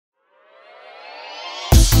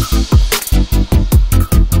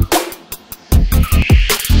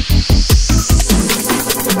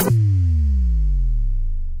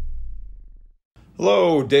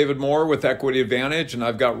Hello, David Moore with Equity Advantage, and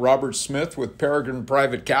I've got Robert Smith with Peregrine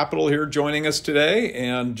Private Capital here joining us today.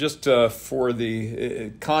 And just for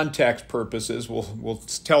the context purposes, we'll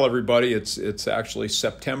tell everybody it's actually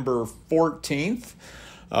September 14th.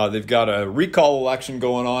 They've got a recall election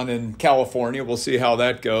going on in California. We'll see how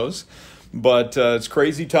that goes. But it's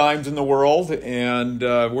crazy times in the world, and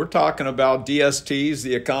we're talking about DSTs,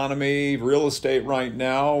 the economy, real estate right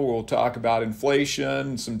now. We'll talk about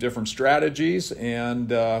inflation, some different strategies,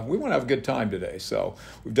 and we want to have a good time today. So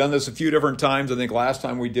we've done this a few different times. I think last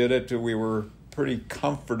time we did it, we were pretty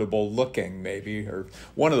comfortable looking, maybe, or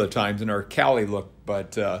one of the times in our Cali look.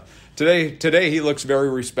 But today he looks very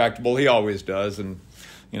respectable. He always does, and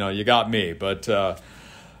you got me, but.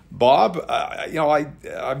 Bob,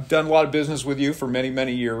 I've done a lot of business with you for many,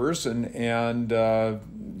 many years, and why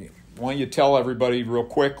don't you tell everybody real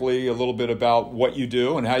quickly a little bit about what you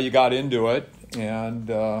do and how you got into it, and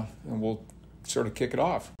we'll sort of kick it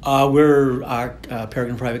off. We're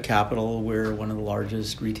Peregrine Private Capital. We're one of the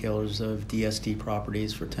largest retailers of DST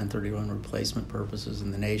properties for 1031 replacement purposes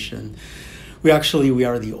in the nation. We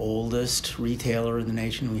are the oldest retailer in the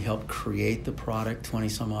nation. We helped create the product 20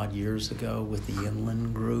 some odd years ago with the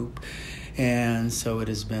Inland Group. And so it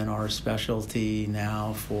has been our specialty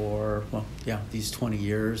now for, these 20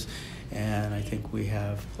 years. And I think we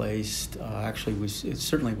have placed,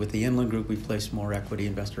 certainly with the Inland Group, we've placed more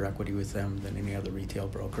investor equity with them than any other retail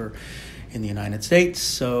broker in the United States.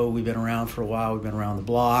 So we've been around for a while, we've been around the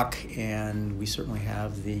block, and we certainly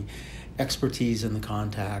have the expertise and the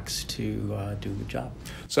contacts to do a good job.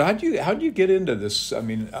 So how do you get into this? I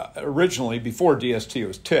mean, originally before DST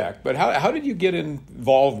was tech, but how did you get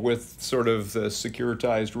involved with sort of the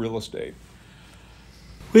securitized real estate?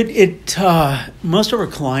 Most of our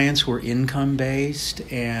clients were income-based,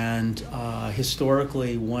 and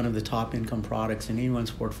historically one of the top income products in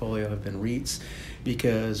anyone's portfolio have been REITs,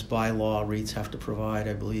 because by law REITs have to provide,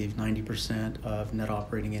 I believe, 90% of net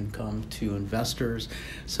operating income to investors.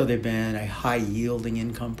 So they've been a high-yielding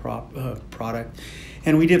income product.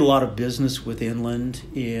 And we did a lot of business with Inland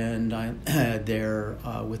with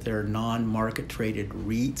their non-market traded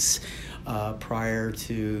REITs prior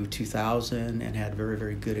to 2000, and had very,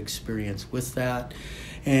 very good experience with that.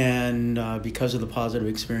 And because of the positive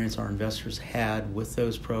experience our investors had with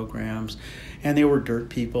those programs, and they were dirt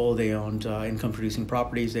people, they owned income-producing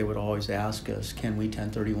properties, they would always ask us, can we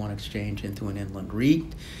 1031 exchange into an Inland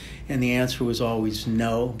REIT? And the answer was always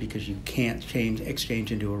no, because you can't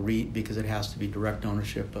exchange into a REIT because it has to be direct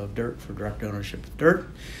ownership of dirt for direct ownership of dirt.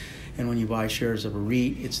 And when you buy shares of a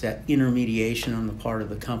REIT, it's that intermediation on the part of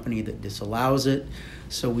the company that disallows it.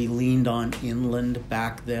 So we leaned on Inland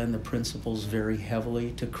back then, the principals, very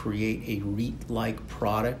heavily to create a REIT-like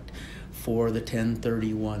product for the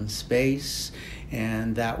 1031 space.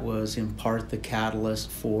 And that was in part the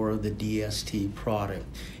catalyst for the DST product.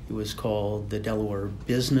 It was called the Delaware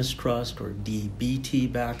Business Trust, or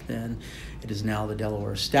DBT back then. It is now the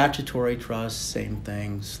Delaware Statutory Trust, same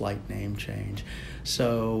thing, slight name change.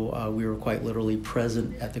 So we were quite literally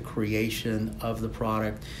present at the creation of the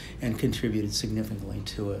product and contributed significantly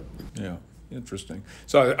to it. Yeah, interesting.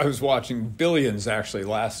 So I was watching Billions actually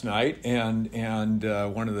last night, and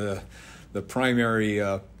one of the primary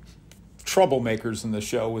troublemakers in the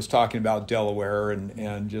show was talking about Delaware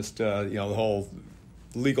and just the whole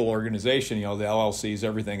legal organization, the LLCs,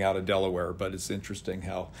 everything out of Delaware. But it's interesting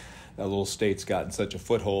how that little state's gotten such a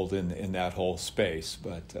foothold in that whole space.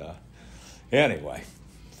 But anyway.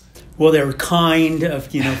 Well, they're kind of,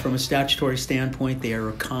 from a statutory standpoint, they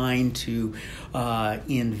are kind to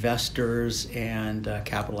investors and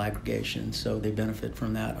capital aggregation. So they benefit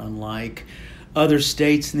from that, unlike other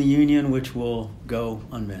states in the union, which will go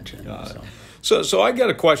unmentioned. So I got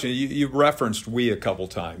a question. You referenced we a couple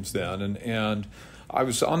times then, and I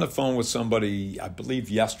was on the phone with somebody, I believe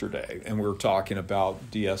yesterday, and we were talking about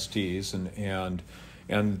DSTs,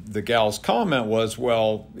 and the gal's comment was,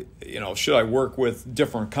 well, should I work with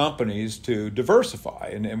different companies to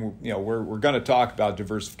diversify? And we're going to talk about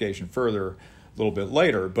diversification further a little bit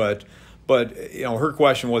later, but her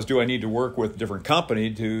question was, do I need to work with a different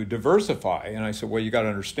company to diversify? And I said, well, you got to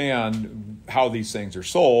understand how these things are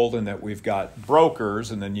sold, and that we've got brokers,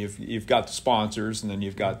 and then you've got the sponsors, and then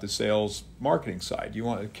you've got the sales marketing side. You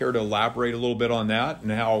want to care to elaborate a little bit on that,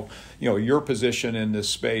 and how your position in this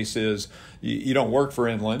space is? You don't work for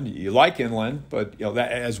Inland, you like Inland, but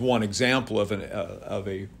that as one example of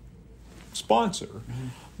a sponsor. Mm-hmm.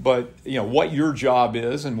 But what your job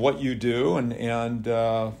is and what you do, and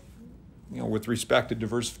with respect to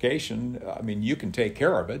diversification, I mean, you can take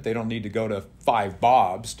care of it. They don't need to go to Five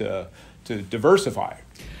Bobs to diversify.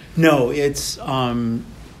 No, it's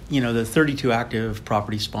the 32 active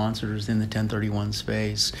property sponsors in the 1031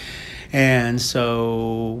 space. And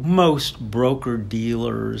so most broker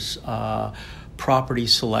dealers property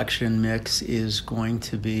selection mix is going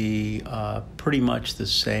to be pretty much the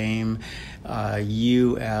same.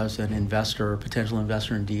 You as an investor or potential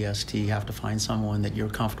investor in DST have to find someone that you're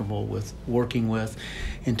comfortable with working with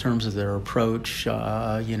in terms of their approach.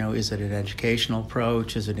 Is it an educational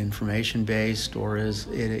approach? Is it information-based? Or is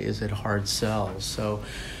it hard sells? So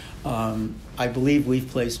I believe we've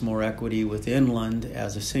placed more equity with Inland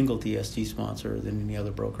as a single DST sponsor than any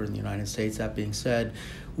other broker in the United States. That being said,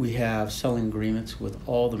 we have selling agreements with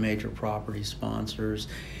all the major property sponsors.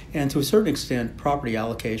 And to a certain extent, property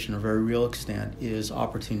allocation, or very real extent, is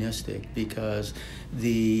opportunistic because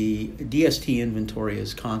the DST inventory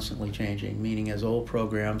is constantly changing, meaning as old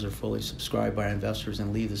programs are fully subscribed by investors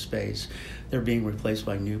and leave the space, they're being replaced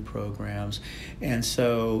by new programs. And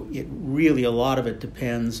so a lot of it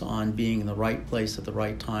depends on being in the right place at the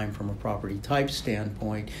right time from a property type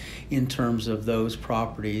standpoint in terms of those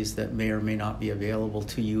properties that may or may not be available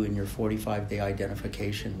to you in your 45-day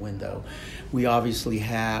identification window. We obviously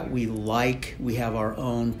have our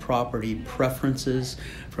own property preferences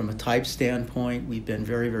from a type standpoint. We've been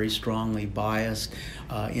very, very strongly biased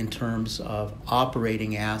in terms of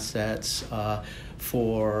operating assets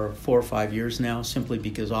for 4 or 5 years now, simply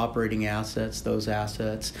because operating assets, those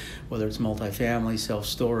assets, whether it's multifamily,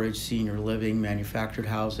 self-storage, senior living, manufactured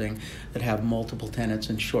housing that have multiple tenants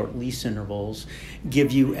and short lease intervals,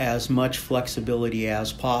 give you as much flexibility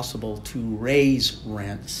as possible to raise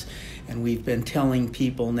rents. And we've been telling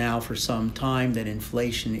people now for some time that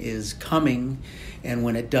inflation is coming, and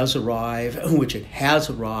when it does arrive, which it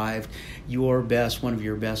has arrived, one of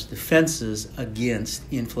your best defenses against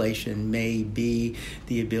inflation may be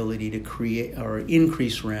the ability to create or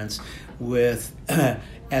increase rents with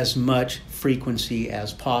as much frequency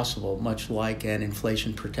as possible, much like an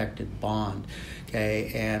inflation-protected bond.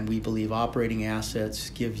 Okay, and we believe operating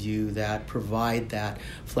assets provide that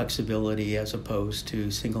flexibility as opposed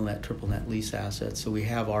to single net, triple net lease assets. So we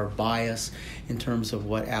have our bias in terms of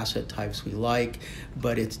what asset types we like,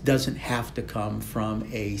 but it doesn't have to come from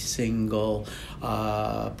a single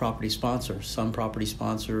property sponsor. Some property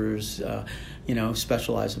sponsors,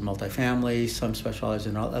 specialize in multifamily, some specialize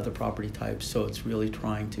in other property types. So it's really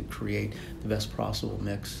trying to create the best possible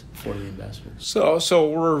mix for the investor.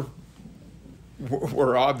 So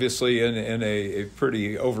we're obviously in a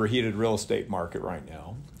pretty overheated real estate market right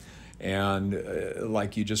now. And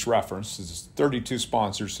like you just referenced, there's 32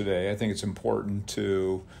 sponsors today. I think it's important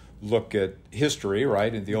to look at history,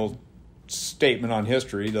 right? And the old statement on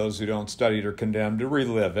history, those who don't study it are condemned to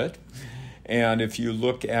relive it. And if you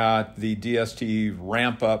look at the DST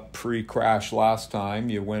ramp up pre-crash last time,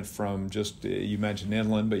 you went from you mentioned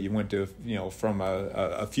Inland, but you went to, from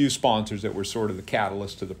a few sponsors that were sort of the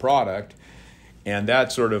catalyst to the product. And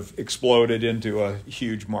that sort of exploded into a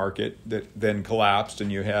huge market that then collapsed,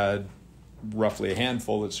 and you had roughly a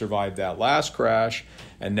handful that survived that last crash.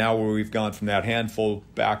 And now we've gone from that handful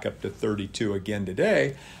back up to 32 again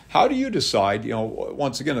today. How do you decide,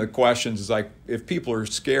 once again, the questions is like, if people are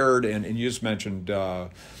scared, and you just mentioned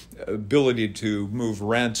ability to move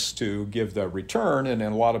rents to give the return, and a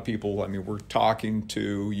lot of people, we're talking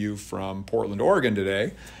to you from Portland, Oregon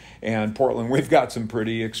today. And Portland, we've got some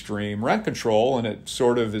pretty extreme rent control, and it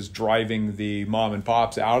sort of is driving the mom and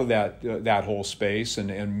pops out of that whole space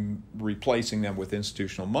and replacing them with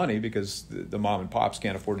institutional money, because the mom and pops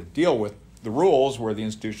can't afford to deal with the rules where the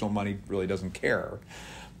institutional money really doesn't care.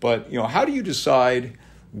 But how do you decide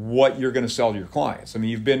what you're going to sell to your clients?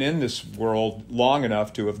 You've been in this world long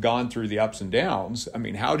enough to have gone through the ups and downs.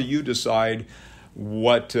 How do you decide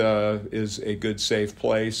what is a good, safe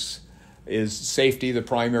place? Is safety the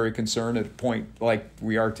primary concern at a point like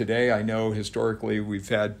we are today? I know historically you've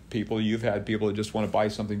had people that just want to buy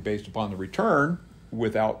something based upon the return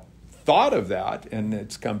without thought of that, and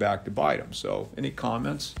it's come back to bite them. So any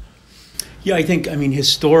comments? Yeah, I think,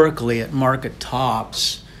 historically at market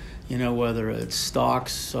tops, whether it's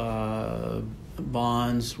stocks,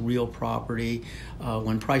 bonds, real property,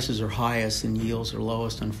 when prices are highest and yields are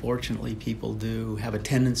lowest, unfortunately, people do have a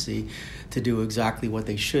tendency to do exactly what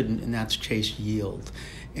they shouldn't, and that's chase yield.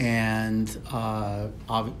 And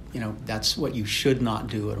that's what you should not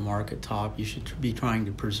do at a market top. You should be trying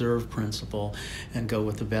to preserve principal and go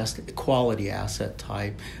with the best quality asset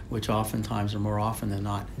type, which oftentimes, or more often than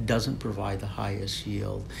not, doesn't provide the highest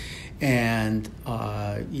yield. And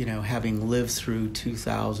having lived through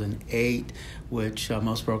 2008, which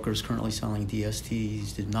most brokers currently selling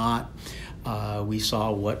DSTs did not. We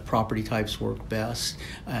saw what property types worked best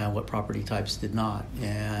and what property types did not.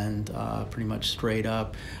 And pretty much straight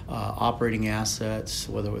up operating assets,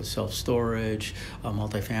 whether it was self-storage,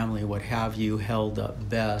 multifamily, what have you, held up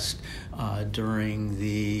best during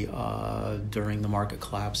the market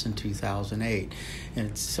collapse in 2008. And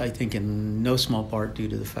it's, I think, in no small part due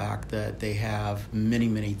to the fact that they have many,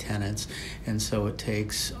 many tenants. And so it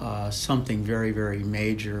takes something very, very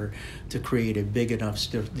major to create a big enough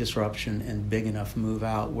disruption and big enough move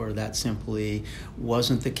out, where that simply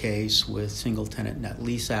wasn't the case with single tenant net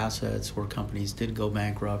lease assets, where companies did go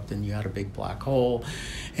bankrupt and you had a big black hole,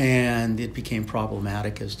 and it became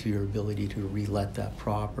problematic as to your ability to relet that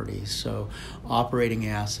property. So operating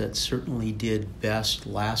assets certainly did best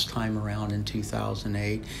last time around in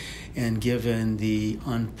 2008, and given the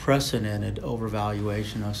unprecedented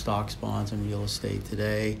overvaluation of stocks, bonds, and real estate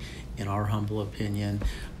today, in our humble opinion,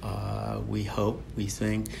 we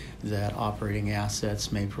think that operating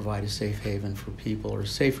assets may provide a safe haven for people, or a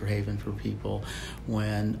safer haven for people,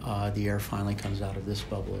 when the air finally comes out of this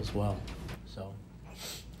bubble as well. So.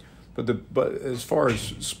 But as far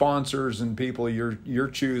as sponsors and people, you're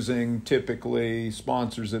choosing typically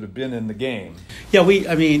sponsors that have been in the game. Yeah,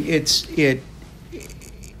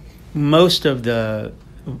 most of the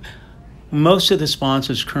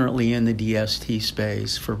sponsors currently in the DST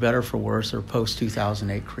space, for better or for worse, are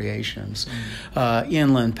post-2008 creations.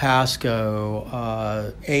 Inland,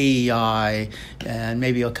 Pasco, AEI, and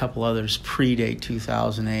maybe a couple others predate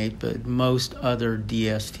 2008, but most other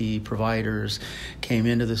DST providers came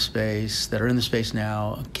into the space, that are in the space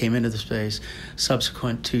now, came into the space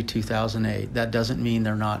subsequent to 2008. That doesn't mean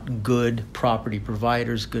they're not good property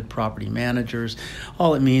providers, good property managers.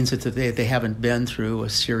 All it means is that they haven't been through a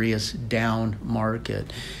serious down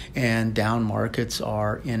market, and down markets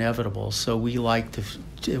are inevitable. So we like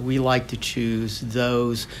to choose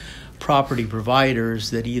those property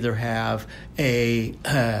providers that either have a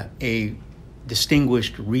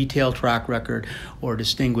distinguished retail track record or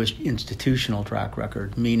distinguished institutional track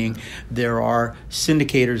record, meaning there are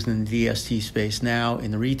syndicators in the DST space now,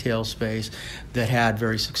 in the retail space, that had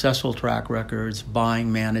very successful track records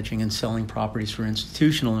buying, managing, and selling properties for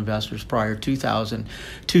institutional investors prior to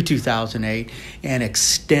 2008, and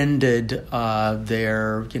extended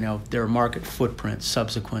their market footprint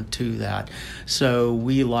subsequent to that. So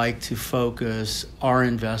we like to focus our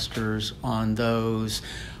investors on those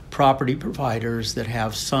property providers that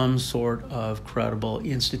have some sort of credible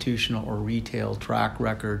institutional or retail track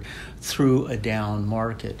record through a down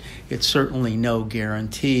market. It's certainly no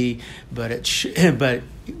guarantee, but but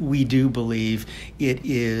we do believe it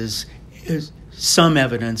is some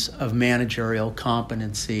evidence of managerial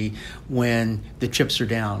competency when the chips are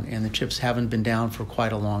down, and the chips haven't been down for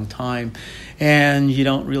quite a long time, and you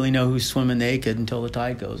don't really know who's swimming naked until the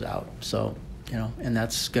tide goes out. So, and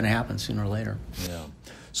that's going to happen sooner or later. Yeah.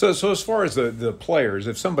 So as far as the players,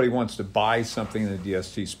 if somebody wants to buy something in the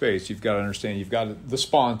DST space, you've got to understand you've got the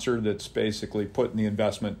sponsor that's basically putting the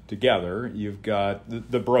investment together. You've got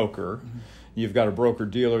the broker. Mm-hmm. You've got a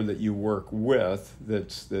broker-dealer that you work with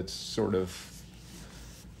that's sort of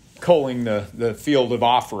culling the field of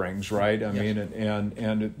offerings, right? I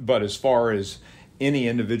mean, but as far as any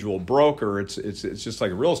individual broker, it's just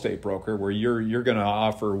like a real estate broker, where you're going to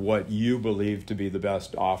offer what you believe to be the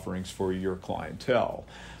best offerings for your clientele,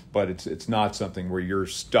 but it's not something where you're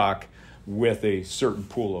stuck with a certain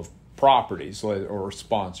pool of properties or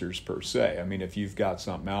sponsors per se. I mean, if you've got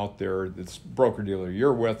something out there, this broker dealer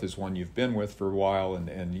you're with is one you've been with for a while,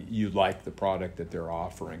 and you like the product that they're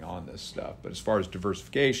offering on this stuff. But as far as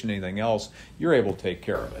diversification, anything else, you're able to take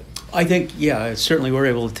care of it. I think, certainly we're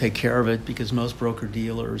able to take care of it, because most broker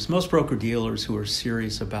dealers who are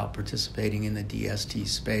serious about participating in the DST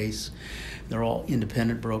space, they're all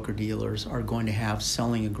independent broker dealers, are going to have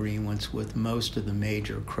selling agreements with most of the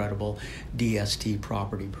major credible DST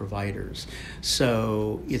property providers.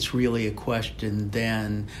 So it's really a question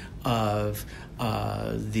then of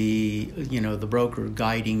the broker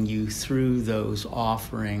guiding you through those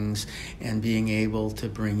offerings and being able to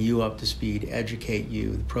bring you up to speed, educate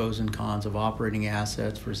you, the pros and cons of operating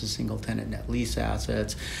assets versus single tenant net lease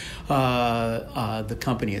assets, the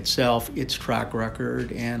company itself, its track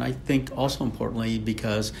record, and I think also importantly,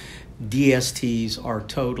 because DSTs are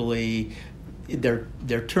totally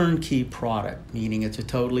they're turnkey product, meaning it's a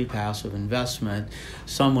totally passive investment.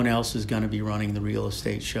 Someone else is going to be running the real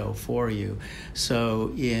estate show for you.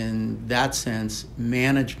 So in that sense,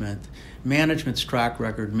 management management's track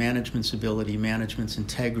record, management's ability, management's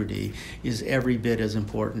integrity is every bit as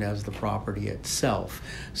important as the property itself.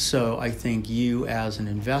 So I think you as an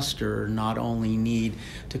investor not only need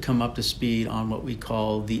to come up to speed on what we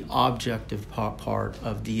call the objective part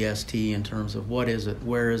of DST in terms of what is it,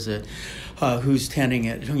 where is it, who's tenanting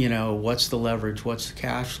it, what's the leverage, what's the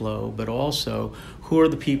cash flow, but also who are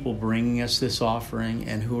the people bringing us this offering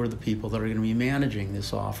and who are the people that are going to be managing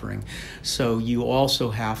this offering. So you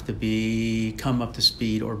also have to come up to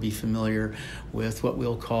speed or be familiar with what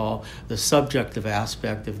we'll call the subjective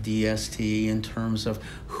aspect of DST in terms of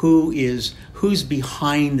who's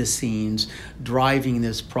behind the scenes driving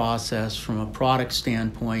this process from a product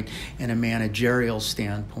standpoint and a managerial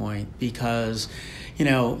standpoint, because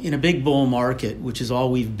in a big bull market, which is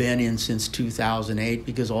all we've been in since 2008,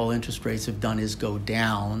 because all interest rates have done is go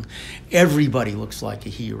down, everybody looks like a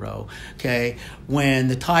hero, okay? When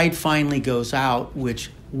the tide finally goes out, which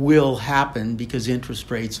will happen because interest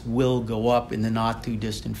rates will go up in the not too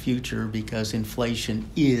distant future because inflation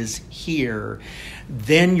is here,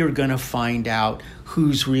 then you're going to find out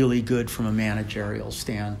who's really good from a managerial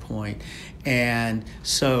standpoint. And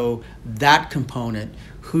so that component,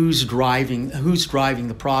 who's driving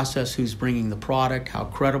the process, who's bringing the product, how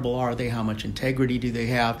credible are they, how much integrity do they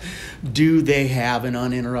have an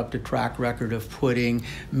uninterrupted track record of putting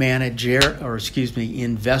investor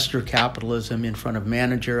capitalism in front of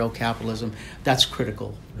managerial capitalism. That's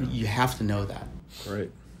critical. You have to know that.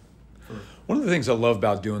 Great. One of the things I love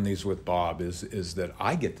about doing these with Bob is that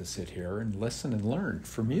I get to sit here and listen and learn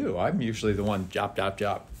from you. I'm usually the one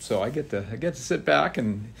jop. So I get to sit back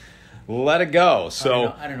and let it go.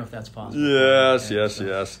 So I don't know if that's possible. Yes.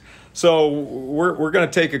 So we're going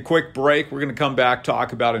to take a quick break. We're going to come back,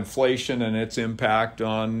 talk about inflation and its impact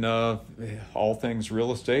on all things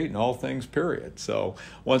real estate and all things period. So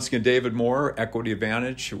once again, David Moore, Equity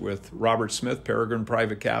Advantage with Robert Smith, Peregrine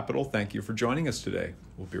Private Capital. Thank you for joining us today.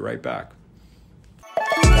 We'll be right back.